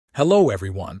Hello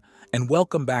everyone, and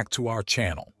welcome back to our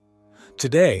channel.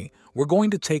 Today, we're going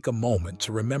to take a moment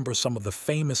to remember some of the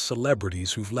famous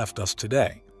celebrities who've left us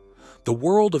today. The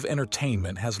world of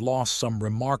entertainment has lost some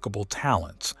remarkable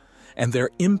talents, and their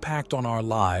impact on our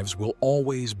lives will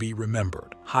always be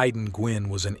remembered. Haydn Gwynne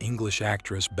was an English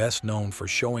actress best known for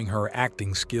showing her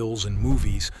acting skills in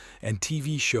movies and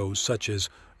TV shows such as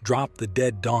Drop the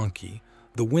Dead Donkey,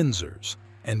 The Windsors,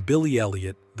 and Billy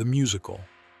Elliot, the Musical.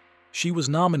 She was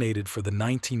nominated for the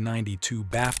 1992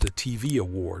 BAFTA TV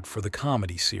Award for the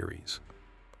comedy series.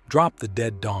 Drop the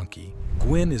Dead Donkey,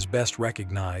 Gwynne is best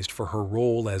recognized for her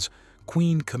role as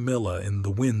Queen Camilla in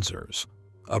The Windsors,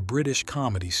 a British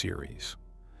comedy series.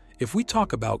 If we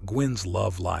talk about Gwynne's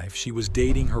love life, she was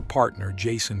dating her partner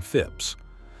Jason Phipps.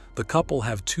 The couple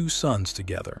have two sons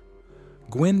together.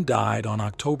 Gwynne died on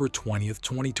October 20,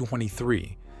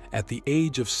 2023, at the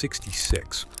age of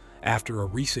 66. After a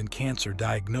recent cancer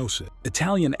diagnosis.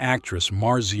 Italian actress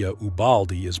Marzia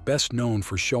Ubaldi is best known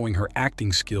for showing her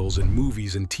acting skills in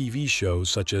movies and TV shows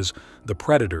such as The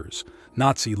Predators,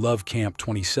 Nazi Love Camp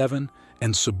 27,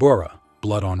 and Suburra,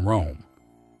 Blood on Rome.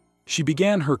 She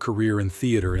began her career in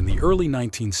theater in the early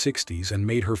 1960s and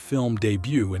made her film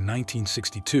debut in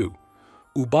 1962.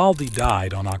 Ubaldi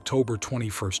died on October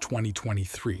 21,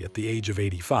 2023, at the age of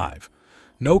 85.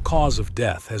 No cause of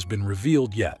death has been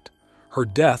revealed yet. Her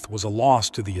death was a loss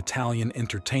to the Italian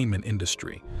entertainment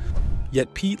industry.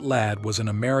 Yet Pete Ladd was an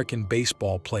American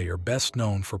baseball player best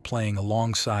known for playing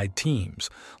alongside teams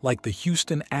like the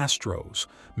Houston Astros,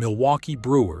 Milwaukee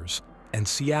Brewers, and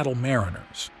Seattle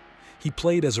Mariners. He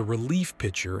played as a relief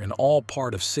pitcher in all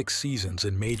part of 6 seasons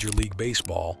in Major League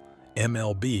Baseball,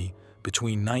 MLB,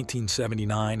 between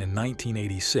 1979 and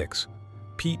 1986.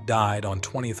 Pete died on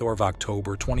 20th of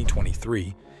October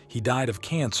 2023. He died of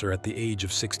cancer at the age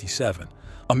of 67.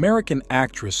 American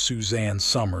actress Suzanne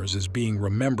Somers is being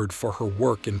remembered for her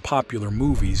work in popular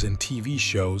movies and TV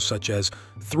shows such as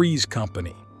Three's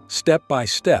Company, Step by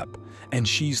Step, and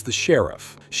She's the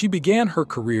Sheriff. She began her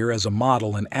career as a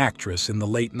model and actress in the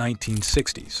late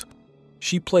 1960s.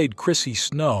 She played Chrissy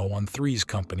Snow on Three's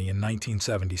Company in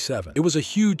 1977. It was a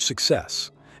huge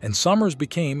success, and Somers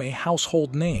became a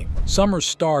household name. Somers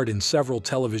starred in several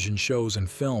television shows and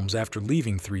films after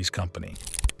leaving Three's Company.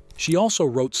 She also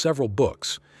wrote several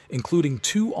books, including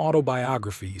 2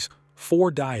 autobiographies, 4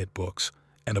 diet books,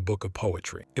 and a book of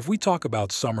poetry. If we talk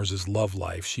about Somers' love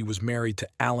life, she was married to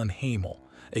Alan Hamel,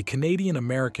 a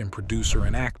Canadian-American producer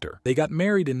and actor. They got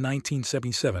married in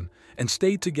 1977 and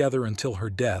stayed together until her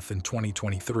death in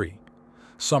 2023.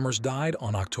 Somers died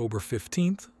on October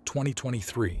 15,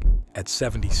 2023, at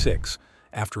 76,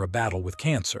 after a battle with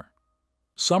cancer.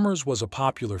 Somers was a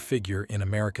popular figure in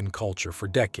American culture for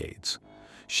decades.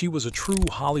 She was a true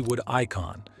Hollywood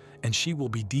icon, and she will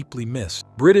be deeply missed.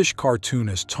 British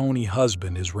cartoonist Tony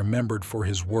Husband is remembered for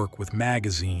his work with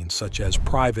magazines such as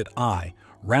Private Eye,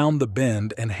 Round the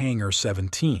Bend, and Hangar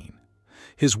 17.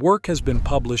 His work has been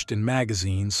published in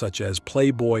magazines such as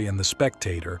Playboy and The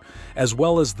Spectator, as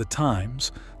well as The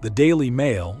Times, The Daily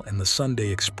Mail, and The Sunday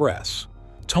Express.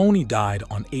 Tony died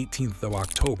on 18th of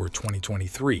October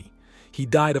 2023. He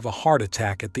died of a heart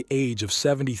attack at the age of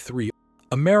 73.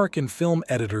 American film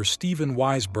editor Steven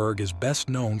Weisberg is best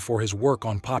known for his work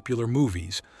on popular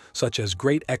movies, such as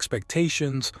Great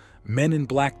Expectations, Men in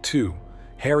Black 2,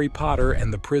 Harry Potter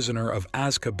and the Prisoner of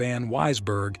Azkaban.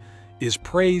 Weisberg is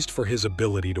praised for his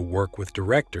ability to work with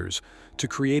directors to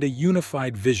create a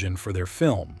unified vision for their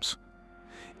films.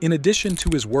 In addition to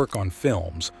his work on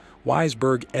films,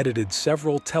 Weisberg edited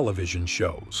several television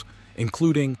shows,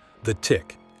 including The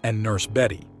Tick and Nurse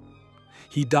Betty.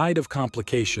 He died of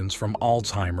complications from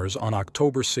Alzheimer's on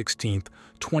October 16,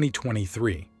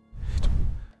 2023.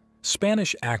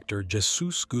 Spanish actor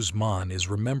Jesus Guzman is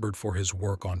remembered for his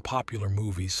work on popular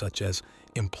movies such as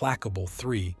Implacable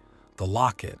 3, The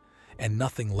Locket, and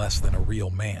Nothing Less Than a Real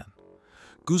Man.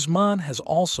 Guzman has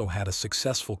also had a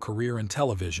successful career in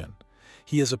television.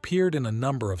 He has appeared in a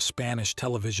number of Spanish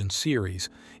television series,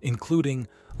 including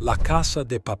La Casa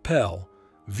de Papel,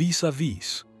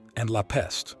 Vis-a-Vis, and La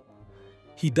Peste.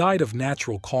 He died of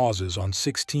natural causes on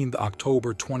 16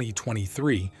 October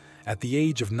 2023 at the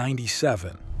age of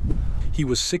 97. He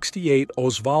was 68.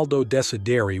 Osvaldo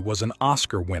Desideri was an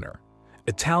Oscar winner.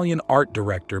 Italian art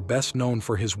director best known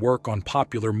for his work on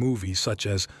popular movies such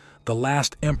as The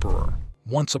Last Emperor,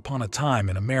 Once Upon a Time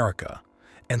in America,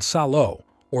 and Salo,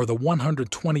 or The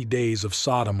 120 Days of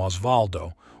Sodom.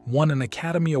 Osvaldo won an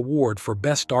Academy Award for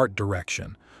Best Art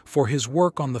Direction for his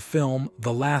work on the film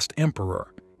The Last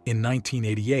Emperor in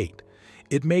 1988.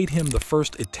 It made him the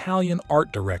first Italian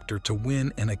art director to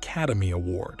win an Academy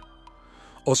Award.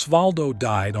 Osvaldo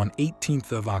died on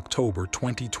 18th of October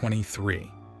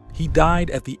 2023. He died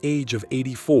at the age of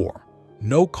 84.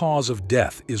 No cause of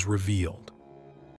death is revealed.